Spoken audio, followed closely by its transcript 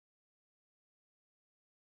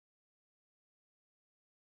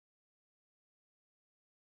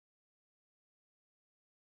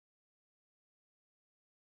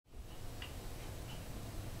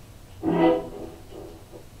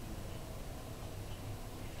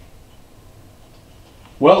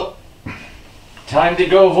Well, time to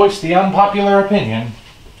go voice the unpopular opinion.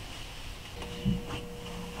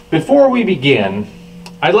 Before we begin,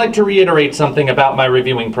 I'd like to reiterate something about my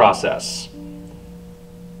reviewing process.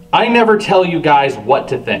 I never tell you guys what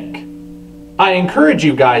to think. I encourage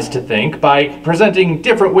you guys to think by presenting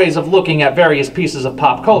different ways of looking at various pieces of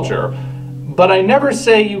pop culture, but I never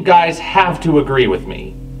say you guys have to agree with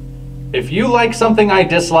me. If you like something I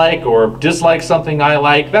dislike or dislike something I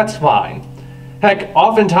like, that's fine. Heck,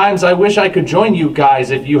 oftentimes I wish I could join you guys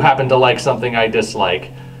if you happen to like something I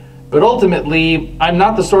dislike. But ultimately, I'm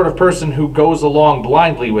not the sort of person who goes along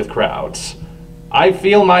blindly with crowds. I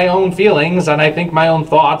feel my own feelings and I think my own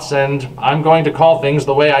thoughts, and I'm going to call things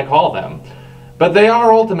the way I call them. But they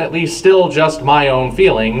are ultimately still just my own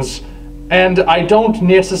feelings, and I don't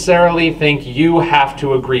necessarily think you have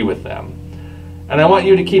to agree with them. And I want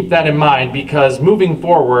you to keep that in mind because moving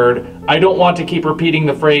forward, I don't want to keep repeating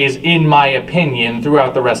the phrase "in my opinion"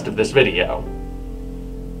 throughout the rest of this video.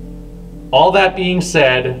 All that being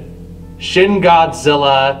said, Shin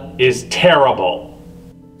Godzilla is terrible.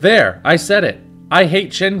 There, I said it. I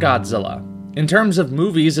hate Shin Godzilla. In terms of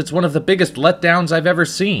movies, it's one of the biggest letdowns I've ever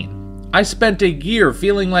seen. I spent a year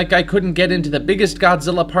feeling like I couldn't get into the biggest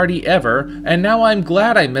Godzilla party ever, and now I'm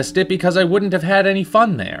glad I missed it because I wouldn't have had any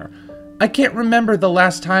fun there. I can't remember the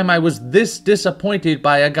last time I was this disappointed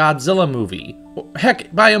by a Godzilla movie.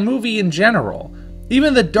 Heck, by a movie in general.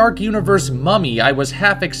 Even the Dark Universe Mummy I was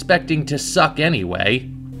half expecting to suck anyway.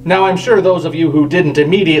 Now I'm sure those of you who didn't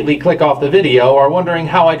immediately click off the video are wondering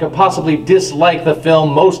how I could possibly dislike the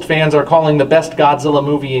film most fans are calling the best Godzilla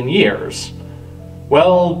movie in years.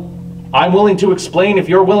 Well, I'm willing to explain if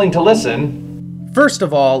you're willing to listen. First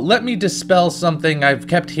of all, let me dispel something I've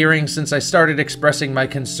kept hearing since I started expressing my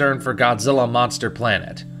concern for Godzilla Monster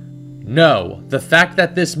Planet. No, the fact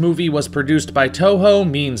that this movie was produced by Toho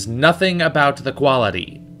means nothing about the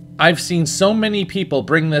quality. I've seen so many people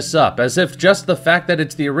bring this up as if just the fact that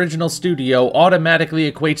it's the original studio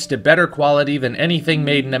automatically equates to better quality than anything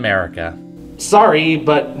made in America. Sorry,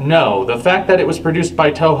 but no, the fact that it was produced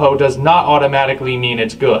by Toho does not automatically mean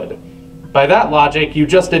it's good. By that logic, you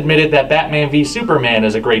just admitted that Batman v Superman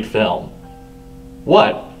is a great film.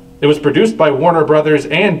 What? It was produced by Warner Brothers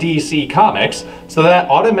and DC Comics, so that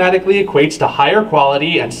automatically equates to higher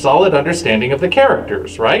quality and solid understanding of the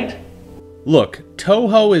characters, right? Look,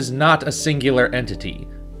 Toho is not a singular entity.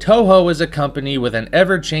 Toho is a company with an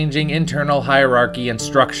ever-changing internal hierarchy and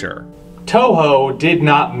structure. Toho did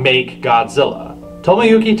not make Godzilla.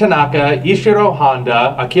 Tomoyuki Tanaka, Ishiro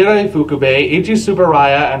Honda, Akira Ifukube, Eiji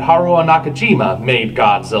Tsuburaya, and Haruo Nakajima made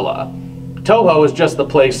Godzilla. Toho is just the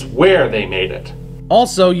place where they made it.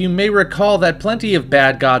 Also, you may recall that plenty of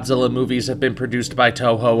bad Godzilla movies have been produced by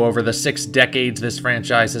Toho over the 6 decades this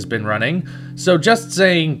franchise has been running, so just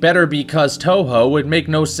saying better because Toho would make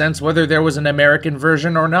no sense whether there was an American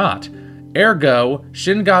version or not. Ergo,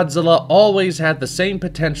 Shin Godzilla always had the same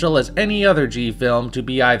potential as any other G film to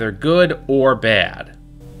be either good or bad.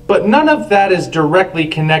 But none of that is directly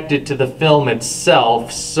connected to the film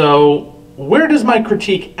itself, so where does my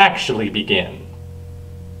critique actually begin?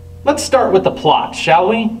 Let's start with the plot, shall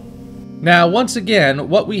we? Now, once again,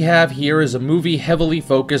 what we have here is a movie heavily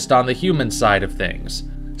focused on the human side of things.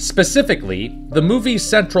 Specifically, the movie's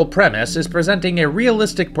central premise is presenting a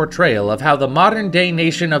realistic portrayal of how the modern-day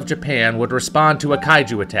nation of Japan would respond to a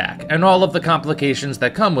kaiju attack, and all of the complications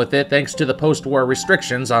that come with it thanks to the post-war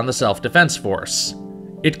restrictions on the self-defense force.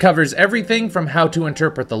 It covers everything from how to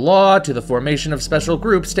interpret the law to the formation of special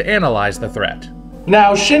groups to analyze the threat.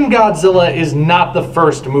 Now, Shin Godzilla is not the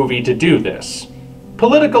first movie to do this.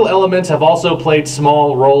 Political elements have also played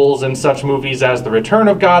small roles in such movies as The Return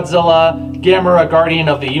of Godzilla, Gamera Guardian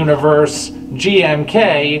of the Universe,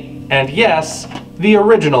 GMK, and yes, the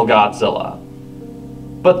original Godzilla.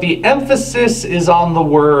 But the emphasis is on the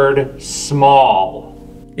word small.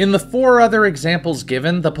 In the 4 other examples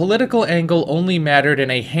given, the political angle only mattered in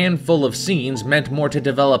a handful of scenes meant more to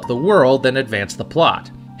develop the world than advance the plot.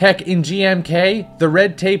 Heck, in GMK, the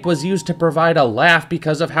red tape was used to provide a laugh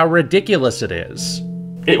because of how ridiculous it is.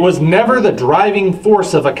 It was never the driving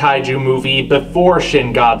force of a kaiju movie before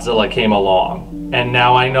Shin Godzilla came along. And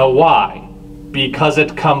now I know why. Because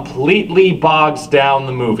it completely bogs down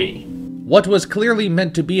the movie. What was clearly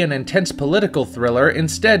meant to be an intense political thriller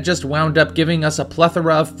instead just wound up giving us a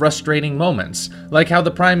plethora of frustrating moments, like how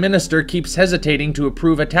the Prime Minister keeps hesitating to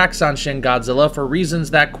approve attacks on Shin Godzilla for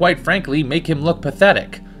reasons that quite frankly make him look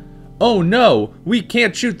pathetic. Oh no, we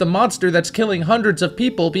can't shoot the monster that's killing hundreds of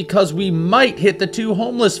people because we might hit the 2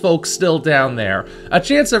 homeless folks still down there. A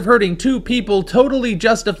chance of hurting 2 people totally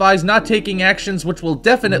justifies not taking actions which will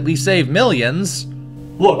definitely save millions.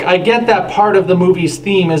 Look, I get that part of the movie's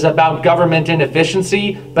theme is about government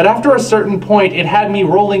inefficiency, but after a certain point it had me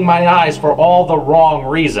rolling my eyes for all the wrong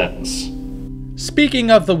reasons.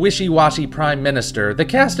 Speaking of the wishy-washy Prime Minister, the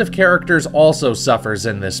cast of characters also suffers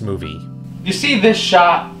in this movie. You see this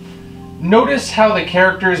shot? Notice how the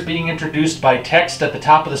character is being introduced by text at the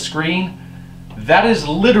top of the screen? That is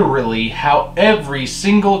literally how every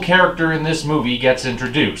single character in this movie gets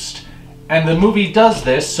introduced. And the movie does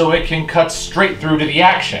this so it can cut straight through to the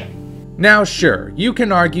action. Now sure, you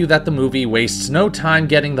can argue that the movie wastes no time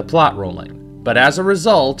getting the plot rolling, but as a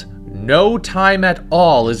result, no time at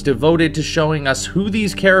all is devoted to showing us who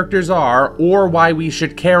these characters are or why we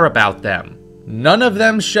should care about them. None of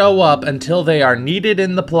them show up until they are needed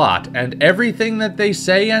in the plot, and everything that they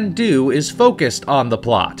say and do is focused on the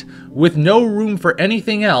plot, with no room for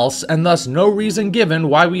anything else and thus no reason given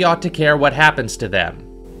why we ought to care what happens to them.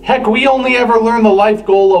 Heck, we only ever learn the life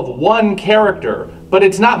goal of one character, but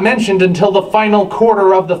it's not mentioned until the final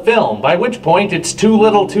quarter of the film, by which point it's too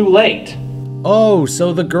little too late. Oh,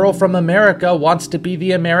 so the girl from America wants to be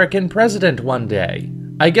the American president one day.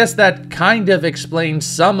 I guess that kind of explains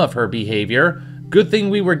some of her behavior. Good thing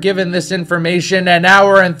we were given this information an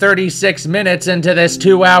hour and 36 minutes into this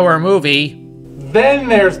 2-hour movie. Then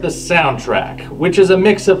there's the soundtrack, which is a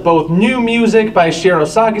mix of both new music by Shiro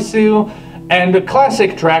Sagisu and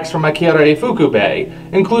classic tracks from Akira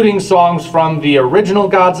Ifukube, including songs from the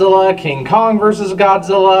original Godzilla, King Kong vs.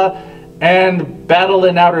 Godzilla, and Battle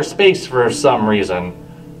in Outer Space for some reason.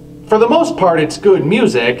 For the most part, it's good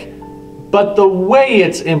music, but the way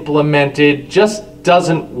it's implemented just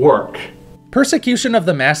doesn't work. Persecution of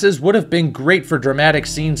the Masses would have been great for dramatic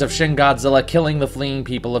scenes of Shin Godzilla killing the fleeing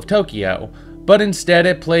people of Tokyo, but instead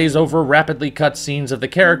it plays over rapidly cut scenes of the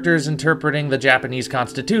characters interpreting the Japanese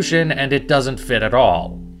Constitution, and it doesn't fit at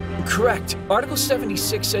all. Correct. Article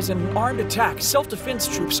 76 says in an armed attack, self-defense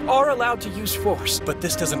troops are allowed to use force. But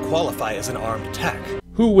this doesn't qualify as an armed attack.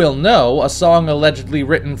 Who will know, a song allegedly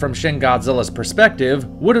written from Shin Godzilla's perspective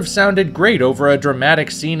would have sounded great over a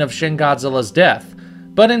dramatic scene of Shin Godzilla's death,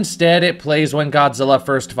 but instead it plays when Godzilla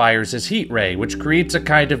first fires his heat ray, which creates a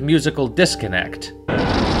kind of musical disconnect.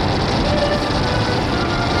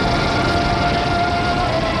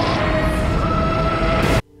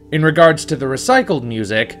 In regards to the recycled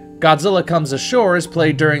music, Godzilla Comes Ashore is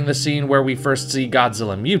played during the scene where we first see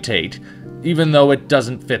Godzilla mutate, even though it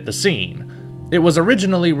doesn't fit the scene. It was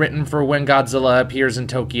originally written for when Godzilla appears in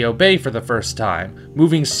Tokyo Bay for the first time,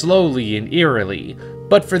 moving slowly and eerily,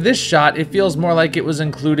 but for this shot it feels more like it was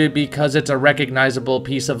included because it's a recognizable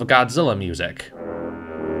piece of Godzilla music.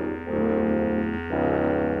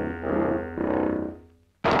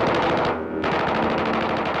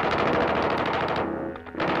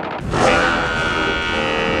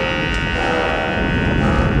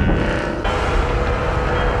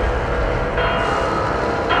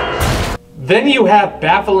 Then you have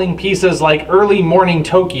baffling pieces like Early Morning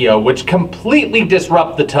Tokyo, which completely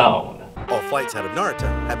disrupt the tone. All flights out of Narita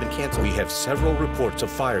have been canceled. We have several reports of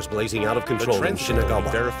fires blazing out of control in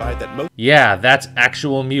Shinagawa. Verified that most. Yeah, that's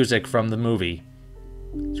actual music from the movie.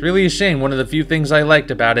 It's really a shame one of the few things I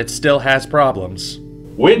liked about it still has problems.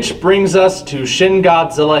 Which brings us to Shin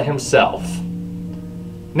Godzilla himself.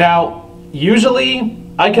 Now, usually,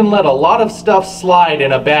 I can let a lot of stuff slide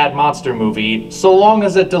in a bad monster movie, so long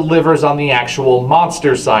as it delivers on the actual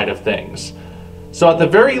monster side of things. So at the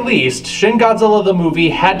very least, Shin Godzilla the movie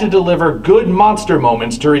had to deliver good monster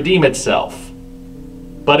moments to redeem itself.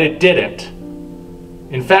 But it didn't.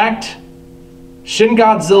 In fact, Shin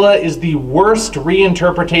Godzilla is the worst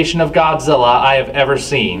reinterpretation of Godzilla I have ever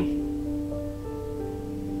seen.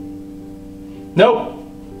 Nope.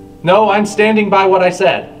 No, I'm standing by what I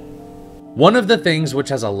said. One of the things which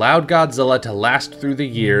has allowed Godzilla to last through the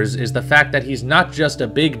years is the fact that he's not just a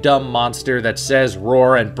big dumb monster that says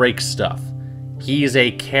roar and breaks stuff. He's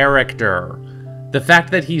a character. The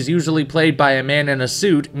fact that he's usually played by a man in a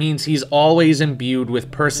suit means he's always imbued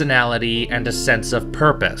with personality and a sense of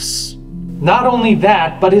purpose. Not only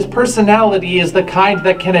that, but his personality is the kind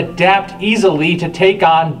that can adapt easily to take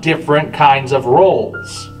on different kinds of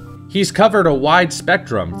roles. He's covered a wide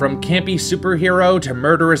spectrum, from campy superhero to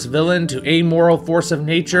murderous villain to amoral force of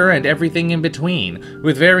nature and everything in between,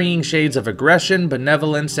 with varying shades of aggression,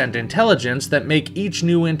 benevolence, and intelligence that make each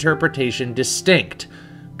new interpretation distinct.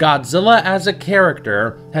 Godzilla as a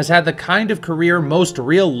character has had the kind of career most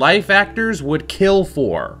real-life actors would kill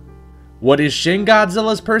for. What is Shin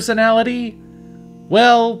Godzilla's personality?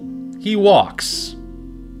 Well, he walks.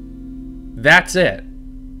 That's it.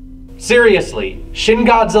 Seriously, Shin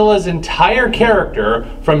Godzilla's entire character,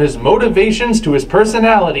 from his motivations to his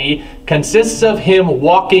personality, consists of him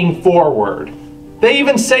walking forward. They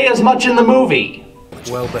even say as much in the movie.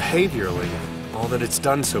 Well, behaviorally, all that it's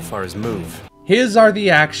done so far is move. His are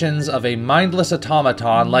the actions of a mindless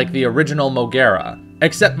automaton like the original Mogera,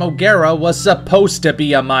 except Mogera was supposed to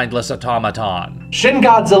be a mindless automaton. Shin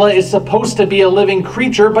Godzilla is supposed to be a living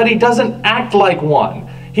creature, but he doesn't act like one.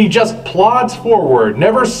 He just plods forward,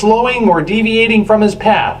 never slowing or deviating from his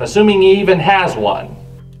path, assuming he even has one.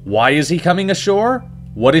 Why is he coming ashore?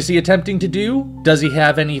 What is he attempting to do? Does he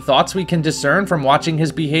have any thoughts we can discern from watching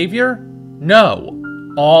his behavior? No.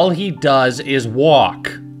 All he does is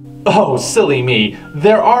walk. Oh, silly me.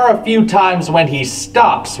 There are a few times when he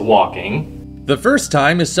stops walking. The first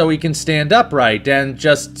time is so he can stand upright and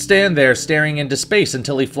just stand there staring into space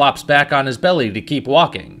until he flops back on his belly to keep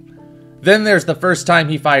walking. Then there's the first time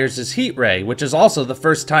he fires his heat ray, which is also the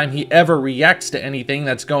first time he ever reacts to anything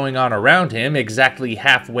that's going on around him exactly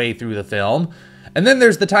halfway through the film. And then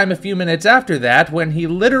there's the time a few minutes after that when he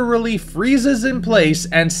literally freezes in place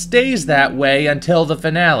and stays that way until the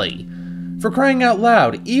finale. For crying out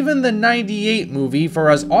loud, even the '98 movie, for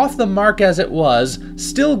as off the mark as it was,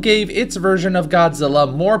 still gave its version of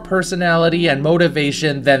Godzilla more personality and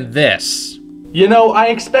motivation than this. You know, I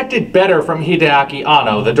expected better from Hideaki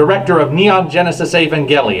Anno, the director of Neon Genesis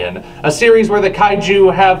Evangelion, a series where the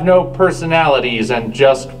kaiju have no personalities and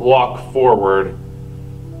just walk forward.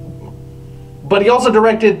 But he also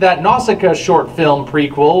directed that Nausicaa short film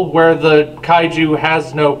prequel where the kaiju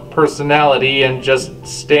has no personality and just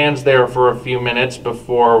stands there for a few minutes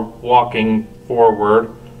before walking forward.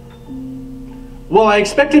 Well, I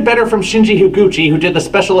expected better from Shinji Higuchi, who did the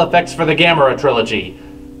special effects for the Gamera trilogy.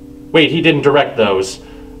 Wait, he didn't direct those.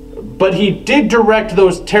 But he did direct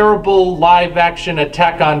those terrible live-action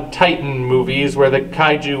Attack on Titan movies where the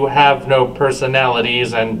kaiju have no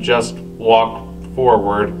personalities and just walk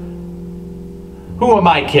forward. Who am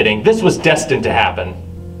I kidding? This was destined to happen.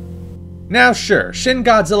 Now sure, Shin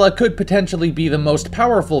Godzilla could potentially be the most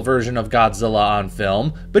powerful version of Godzilla on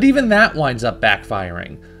film, but even that winds up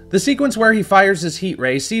backfiring. The sequence where he fires his heat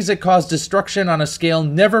ray sees it cause destruction on a scale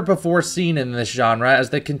never before seen in this genre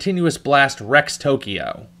as the continuous blast wrecks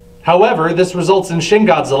Tokyo. However, this results in Shin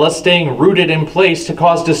Godzilla staying rooted in place to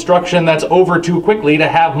cause destruction that's over too quickly to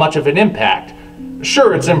have much of an impact.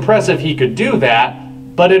 Sure, it's impressive he could do that,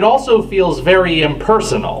 but it also feels very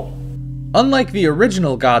impersonal. Unlike the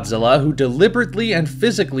original Godzilla, who deliberately and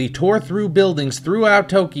physically tore through buildings throughout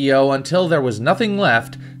Tokyo until there was nothing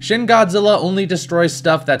left, Shin Godzilla only destroys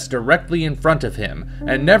stuff that's directly in front of him,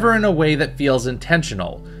 and never in a way that feels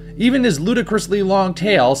intentional. Even his ludicrously long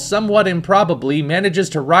tail, somewhat improbably, manages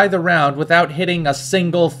to writhe around without hitting a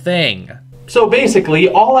single thing. So basically,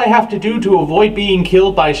 all I have to do to avoid being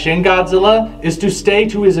killed by Shin Godzilla is to stay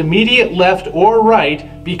to his immediate left or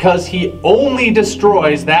right because he only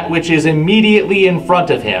destroys that which is immediately in front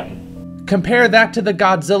of him. Compare that to the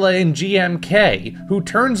Godzilla in GMK, who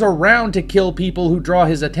turns around to kill people who draw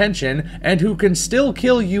his attention, and who can still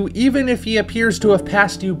kill you even if he appears to have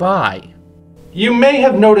passed you by. You may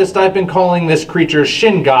have noticed I've been calling this creature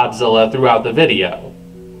Shin Godzilla throughout the video.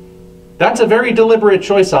 That's a very deliberate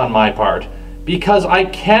choice on my part, because I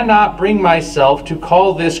cannot bring myself to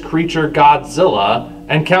call this creature Godzilla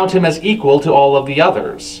and count him as equal to all of the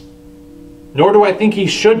others. Nor do I think he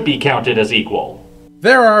should be counted as equal.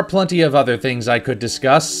 There are plenty of other things I could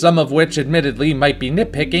discuss, some of which admittedly might be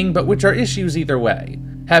nitpicking, but which are issues either way.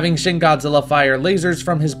 Having Shin Godzilla fire lasers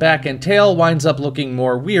from his back and tail winds up looking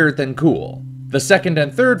more weird than cool. The second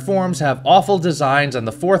and third forms have awful designs, and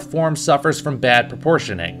the fourth form suffers from bad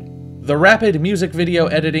proportioning. The rapid music video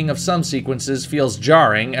editing of some sequences feels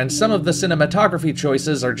jarring, and some of the cinematography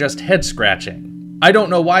choices are just head-scratching. I don't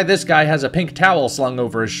know why this guy has a pink towel slung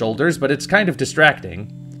over his shoulders, but it's kind of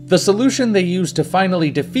distracting. The solution they use to finally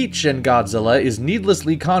defeat Shin Godzilla is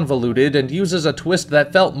needlessly convoluted and uses a twist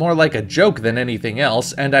that felt more like a joke than anything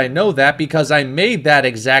else, and I know that because I made that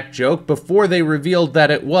exact joke before they revealed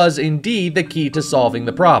that it was indeed the key to solving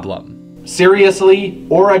the problem. Seriously?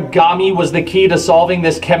 Origami was the key to solving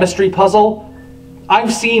this chemistry puzzle?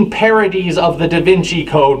 I've seen parodies of the Da Vinci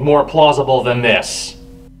Code more plausible than this.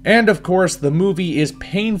 And of course, the movie is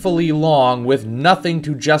painfully long with nothing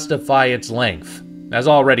to justify its length, as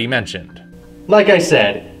already mentioned. Like I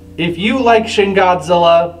said, if you like Shin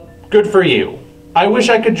Godzilla, good for you. I wish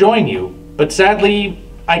I could join you, but sadly,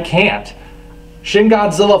 I can't. Shin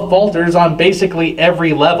Godzilla falters on basically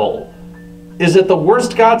every level. Is it the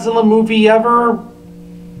worst Godzilla movie ever?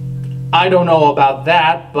 I don't know about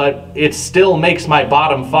that, but it still makes my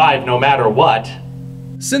bottom 5 no matter what.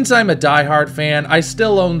 Since I'm a diehard fan, I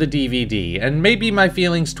still own the DVD, and maybe my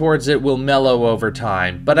feelings towards it will mellow over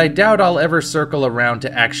time, but I doubt I'll ever circle around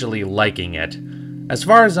to actually liking it. As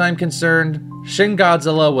far as I'm concerned, Shin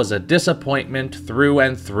Godzilla was a disappointment through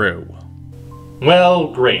and through.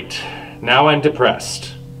 Well, great. Now I'm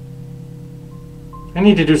depressed. I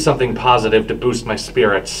need to do something positive to boost my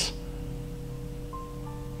spirits.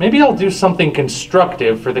 Maybe I'll do something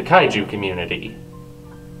constructive for the kaiju community.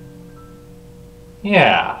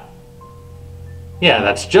 Yeah,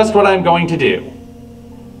 that's just what I'm going to do.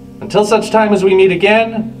 Until such time as we meet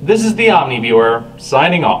again, this is the Omni Viewer,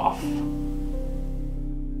 signing off.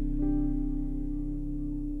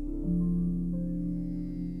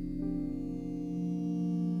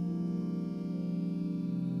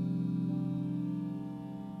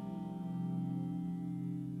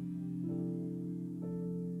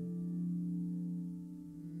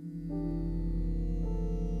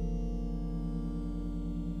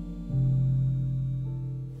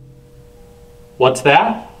 What's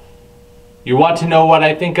that? You want to know what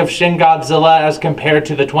I think of Shin Godzilla as compared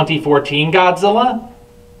to the 2014 Godzilla?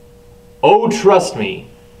 Oh, trust me,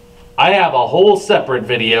 I have a whole separate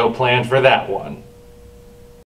video planned for that one.